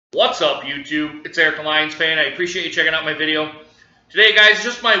What's up, YouTube? It's Eric, the Lions fan. I appreciate you checking out my video. Today, guys,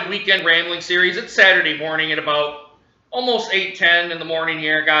 just my weekend rambling series. It's Saturday morning at about almost 8:10 in the morning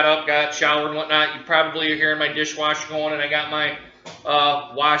here. Got up, got showered and whatnot. You probably are hearing my dishwasher going, and I got my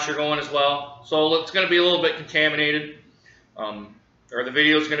washer going as well. So it's going to be a little bit contaminated, or the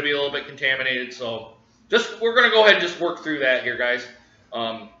video is going to be a little bit contaminated. So we're going to go ahead and just work through that here, guys.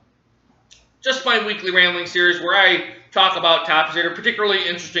 Just my weekly rambling series where I talk about topics that are particularly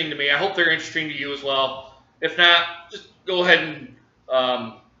interesting to me. I hope they're interesting to you as well. If not, just go ahead and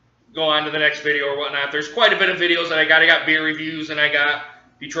go on to the next video or whatnot. There's quite a bit of videos that I got. I got beer reviews and I got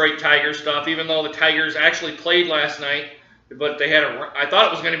Detroit Tigers stuff, even though the Tigers actually played last night. But they had I thought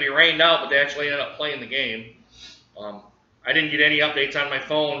it was going to be rained out, but they actually ended up playing the game. I didn't get any updates on my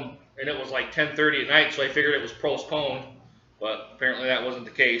phone, and it was like 10:30 at night, so I figured it was postponed. But apparently that wasn't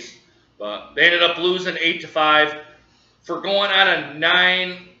the case. But they ended up losing 8-5 for going on a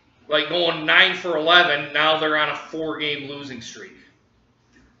going 9 for 11. Now they're on a 4-game losing streak.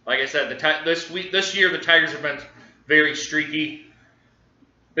 Like I said, this year the Tigers have been very streaky.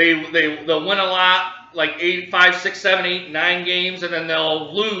 They'll win a lot, like 5, 6, 7, 8, 9 games, and then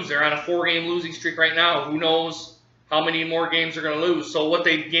they'll lose. They're on a 4-game losing streak right now. Who knows how many more games they're going to lose? So what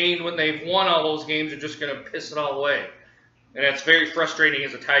they've gained when they've won all those games are just going to piss it all away. And that's very frustrating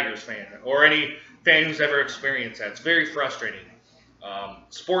as a Tigers fan, or any fan who's ever experienced that. It's very frustrating.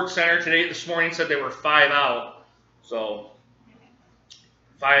 Sports Center this morning said they were 5 out, so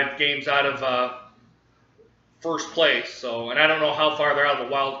 5 games out of first place. So, and I don't know how far they're out of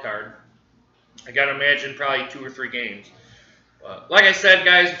the wild card. I gotta imagine probably 2 or 3 games. Like I said,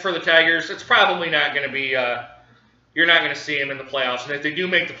 guys, for the Tigers, it's probably not going to be. You're not going to see them in the playoffs, and if they do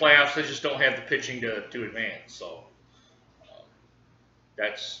make the playoffs, they just don't have the pitching to advance. So.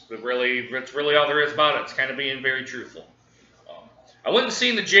 That's really all there is about it. It's kind of being very truthful. I went and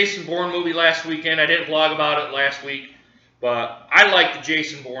seen the Jason Bourne movie last weekend. I didn't vlog about it last week, but I like the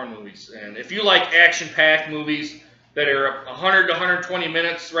Jason Bourne movies. And if you like action-packed movies that are 100 to 120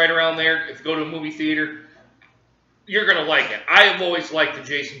 minutes, right around there, if you go to a movie theater, you're going to like it. I've always liked the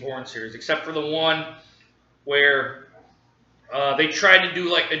Jason Bourne series, except for the one where they tried to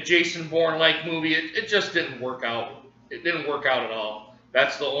do like a Jason Bourne-like movie. It just didn't work out. It didn't work out at all.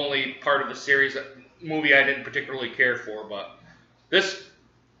 That's the only part of the series, movie I didn't particularly care for. But this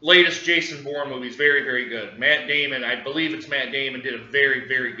latest Jason Bourne movie is very, very good. Matt Damon, I believe it's Matt Damon, did a very,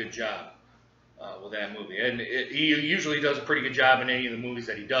 very good job with that movie. And he usually does a pretty good job in any of the movies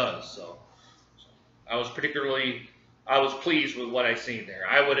that he does. So I was pleased with what I seen there.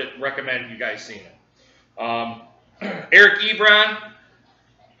 I would recommend you guys seeing it. Eric Ebron.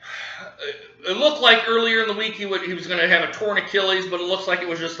 It looked like earlier in the week he was going to have a torn Achilles, but it looks like it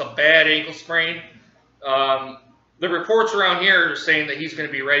was just a bad ankle sprain. The reports around here are saying that he's going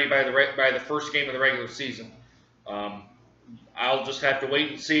to be ready by the first game of the regular season. I'll just have to wait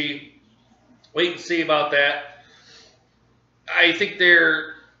and see about that. I think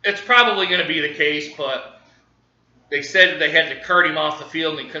it's probably going to be the case, but they said they had to cart him off the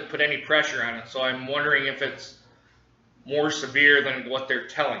field and he couldn't put any pressure on it. So I'm wondering if it's more severe than what they're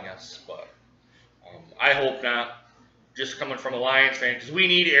telling us, but I hope not, just coming from a Lions fan, because we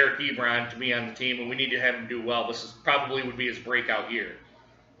need Eric Ebron to be on the team, and we need to have him do well. This probably would be his breakout year.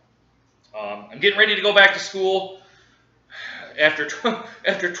 I'm getting ready to go back to school after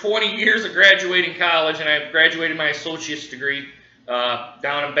 20 years of graduating college, and I've graduated my associate's degree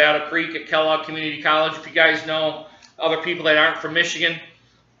down in Battle Creek at Kellogg Community College. If you guys know other people that aren't from Michigan,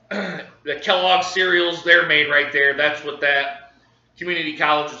 the Kellogg cereals, they're made right there. That's what that community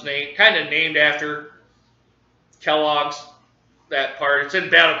college was kind of named after. Kellogg's, that part. It's in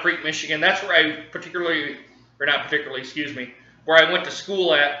Battle Creek, Michigan. That's where where I went to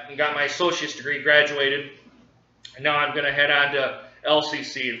school at and got my associate's degree, graduated. And now I'm going to head on to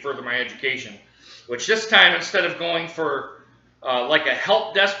LCC and further my education. Which this time, instead of going for like a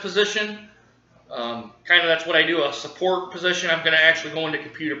help desk position, kind of that's what I do, a support position, I'm going to actually go into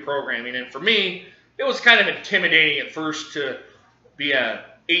computer programming. And for me, it was kind of intimidating at first to be a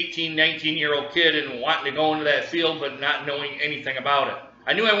 18, 19-year-old kid and wanting to go into that field but not knowing anything about it.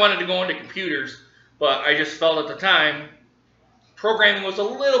 I knew I wanted to go into computers, but I just felt at the time programming was a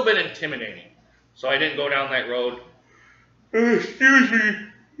little bit intimidating. So I didn't go down that road. Excuse me.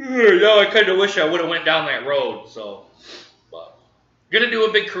 Now I kind of wish I would have went down that road. So, but going to do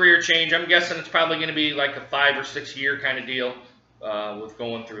a big career change. I'm guessing it's probably going to be like a 5 or 6 year kind of deal with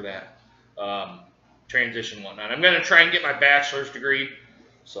going through that transition and whatnot. I'm going to try and get my bachelor's degree.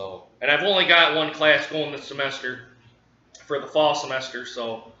 So, and I've only got one class going this semester for the fall semester,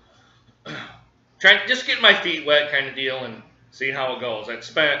 so trying to just get my feet wet kind of deal and seeing how it goes. I'd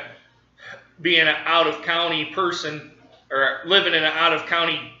spent being an out-of-county person, or living in an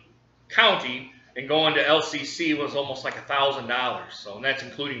out-of-county county, and going to LCC was almost like $1,000. So, and that's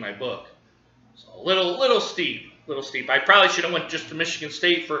including my book. So a little steep. I probably should have went just to Michigan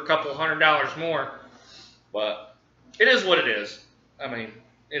State for a couple $100 more, but it is what it is. I mean,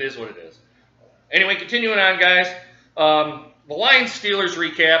 it is what it is. Anyway, continuing on, guys. The Lions-Steelers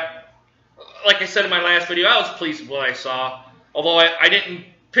recap. Like I said in my last video, I was pleased with what I saw. Although I didn't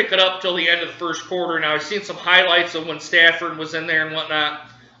pick it up till the end of the first quarter. Now, I've seen some highlights of when Stafford was in there and whatnot.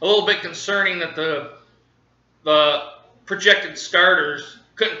 A little bit concerning that the projected starters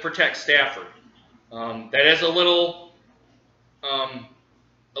couldn't protect Stafford. That is a little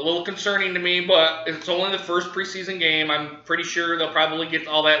concerning to me, but it's only the first preseason game. I'm pretty sure they'll probably get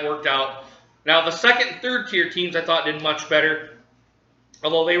all that worked out. Now, the second and third tier teams I thought did much better,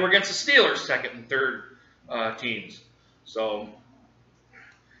 although they were against the Steelers' second and third teams. So,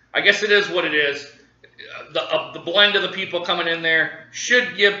 I guess it is what it is. The blend of the people coming in there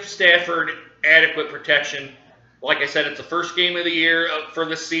should give Stafford adequate protection. Like I said, it's the first game of the year for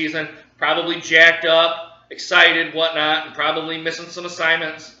this season. Probably jacked up, excited, whatnot, and probably missing some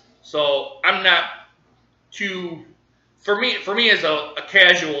assignments. So I'm not too, for me as a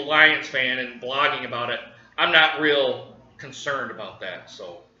casual Lions fan and blogging about it, I'm not real concerned about that.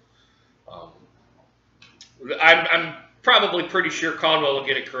 So I'm probably pretty sure Caldwell will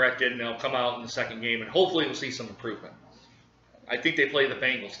get it corrected and they'll come out in the second game and hopefully we'll see some improvement. I think they play the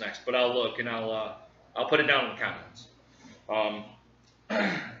Bengals next, but I'll look and I'll put it down in the comments.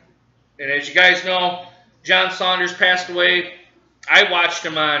 And as you guys know, John Saunders passed away. I watched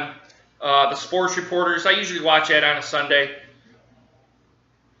him on the Sports Reporters. I usually watch that on a Sunday.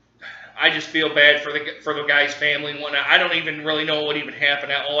 I just feel bad for the guy's family and whatnot. I don't even really know what even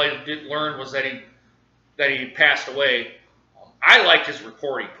happened. All I did learn was that he passed away. I liked his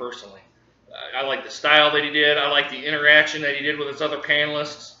reporting personally. I like the style that he did. I like the interaction that he did with his other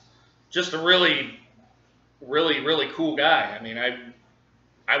panelists. Just a really, really, really cool guy. I mean,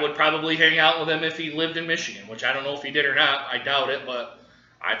 I would probably hang out with him if he lived in Michigan, which I don't know if he did or not. I doubt it, but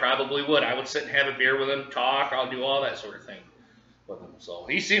I probably would. I would sit and have a beer with him, talk. I'll do all that sort of thing with him. So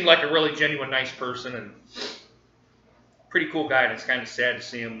he seemed like a really genuine, nice person and pretty cool guy. And it's kind of sad to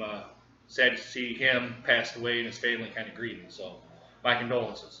see him. Sad to see him passed away and his family kind of grieving. So my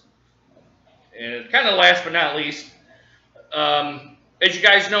condolences. And kind of last but not least, as you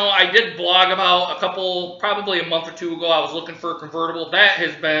guys know, I did blog about probably a month or two ago. I was looking for a convertible. That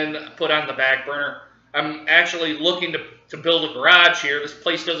has been put on the back burner. I'm actually looking to build a garage here. This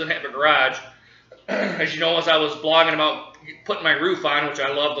place doesn't have a garage. As you know, as I was blogging about putting my roof on, which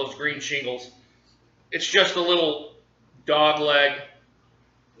I love those green shingles, it's just a little dog leg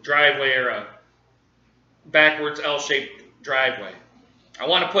driveway or a backwards L-shaped driveway. I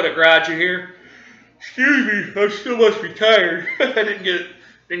want to put a garage in here. Excuse me, I still must be tired. I didn't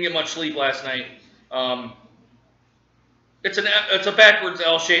get much sleep last night. It's a backwards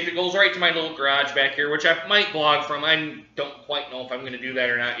L shape. It goes right to my little garage back here, which I might blog from. I don't quite know if I'm going to do that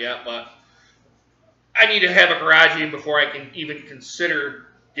or not yet, but I need to have a garage in before I can even consider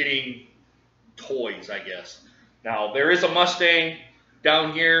getting toys, I guess. Now, there is a Mustang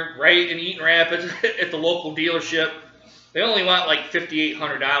down here right in Eaton Rapids at the local dealership. They only want like $5,800,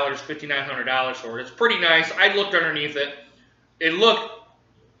 $5,900 for it. It's pretty nice. I looked underneath it. It looked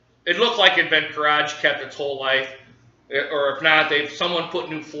like it'd been garage kept its whole life. Or if not, someone put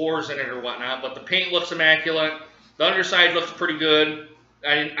new floors in it or whatnot. But the paint looks immaculate. The underside looks pretty good.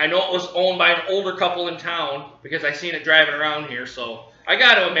 I know it was owned by an older couple in town because I seen it driving around here. So I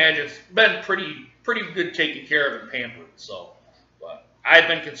got to imagine it's been pretty good taken care of and pampered. So, but I've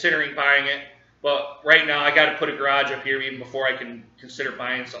been considering buying it. But right now, I got to put a garage up here even before I can consider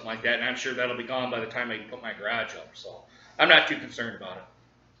buying something like that. And I'm sure that'll be gone by the time I can put my garage up. So I'm not too concerned about it.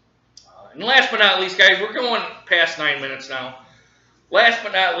 And last but not least, guys, we're going past 9 minutes now. Last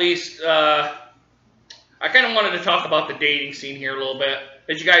but not least, I kind of wanted to talk about the dating scene here a little bit.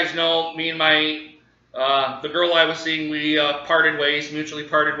 As you guys know, me and the girl I was seeing, we parted ways, mutually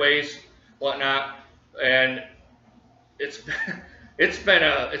parted ways, whatnot. And it's been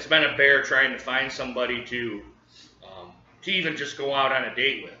a bear trying to find somebody to even just go out on a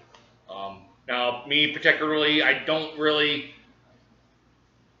date with. Now, me particularly,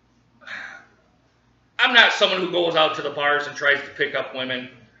 I'm not someone who goes out to the bars and tries to pick up women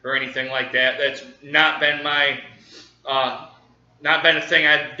or anything like that. That's not been a thing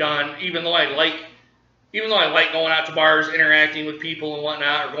I've done. Even though I like going out to bars, interacting with people and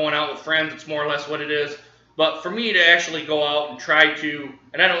whatnot, or going out with friends, it's more or less what it is. But for me to actually go out and try to,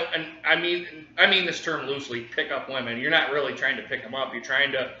 and I mean this term loosely, pick up women. You're not really trying to pick them up. You're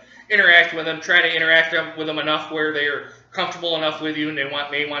trying to interact with them, try to interact with them enough where they're comfortable enough with you, and they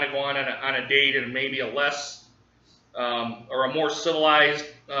may want to go on a date and maybe a less or a more civilized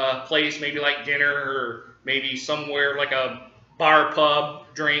place, maybe like dinner or maybe somewhere like a bar,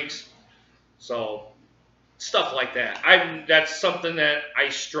 pub, drinks. So stuff like that. That's something that I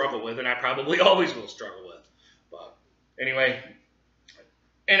struggle with, and I probably always will struggle with. But anyway,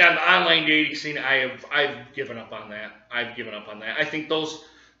 and on the online dating scene, I've given up on that. I've given up on that. I think the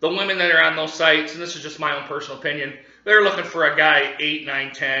women that are on those sites, and this is just my own personal opinion, they're looking for a guy 8,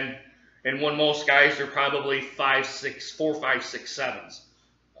 9, 10, and when most guys are probably 5, 6, 4, 5, 6, 7s.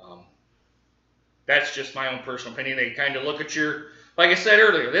 That's just my own personal opinion. They kind of look at your, like I said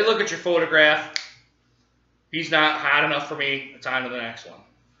earlier, they look at your photograph. He's not hot enough for me. It's on to the next one,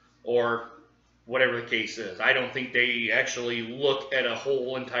 or whatever the case is. I don't think they actually look at a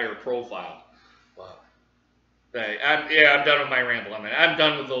whole entire profile. But I'm done with my ramble on that. I'm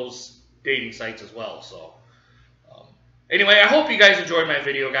done with those dating sites as well. So anyway, I hope you guys enjoyed my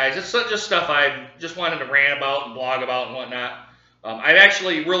video, guys. It's just stuff I just wanted to rant about and blog about and whatnot. I'm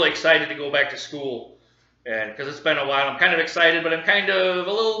actually really excited to go back to school, and because it's been a while, I'm kind of excited, but I'm kind of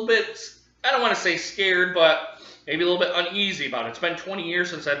a little bit, I don't want to say scared, but maybe a little bit uneasy about it. It's been 20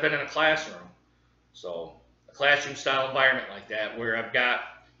 years since I've been in a classroom. So a classroom style environment like that, where I've got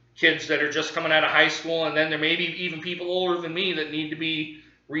kids that are just coming out of high school, and then there may be even people older than me that need to be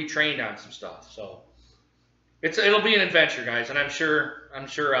retrained on some stuff. So it'll be an adventure, guys, and I'm sure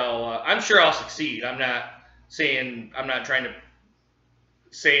I'll succeed. I'm not trying to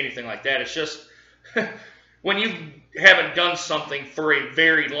say anything like that. It's just when you haven't done something for a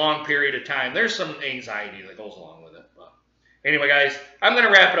very long period of time, there's some anxiety that goes along with it. But anyway, guys, I'm going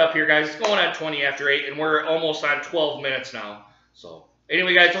to wrap it up here, guys. It's going on 20 after 8, and we're almost on 12 minutes now. So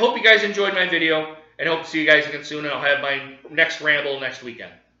anyway, guys, I hope you guys enjoyed my video, and I hope to see you guys again soon, and I'll have my next ramble next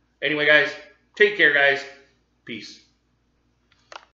weekend. Anyway, guys, take care, guys. Peace.